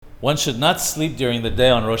One should not sleep during the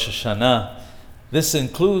day on Rosh Hashanah. This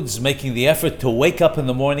includes making the effort to wake up in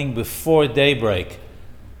the morning before daybreak.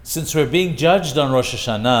 Since we're being judged on Rosh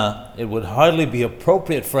Hashanah, it would hardly be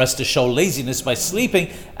appropriate for us to show laziness by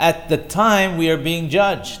sleeping at the time we are being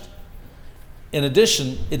judged. In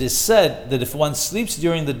addition, it is said that if one sleeps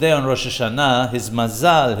during the day on Rosh Hashanah, his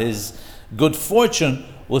mazal, his good fortune,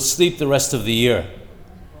 will sleep the rest of the year.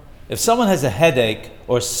 If someone has a headache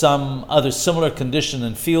or some other similar condition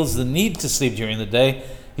and feels the need to sleep during the day,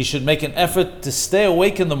 he should make an effort to stay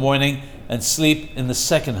awake in the morning and sleep in the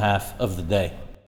second half of the day.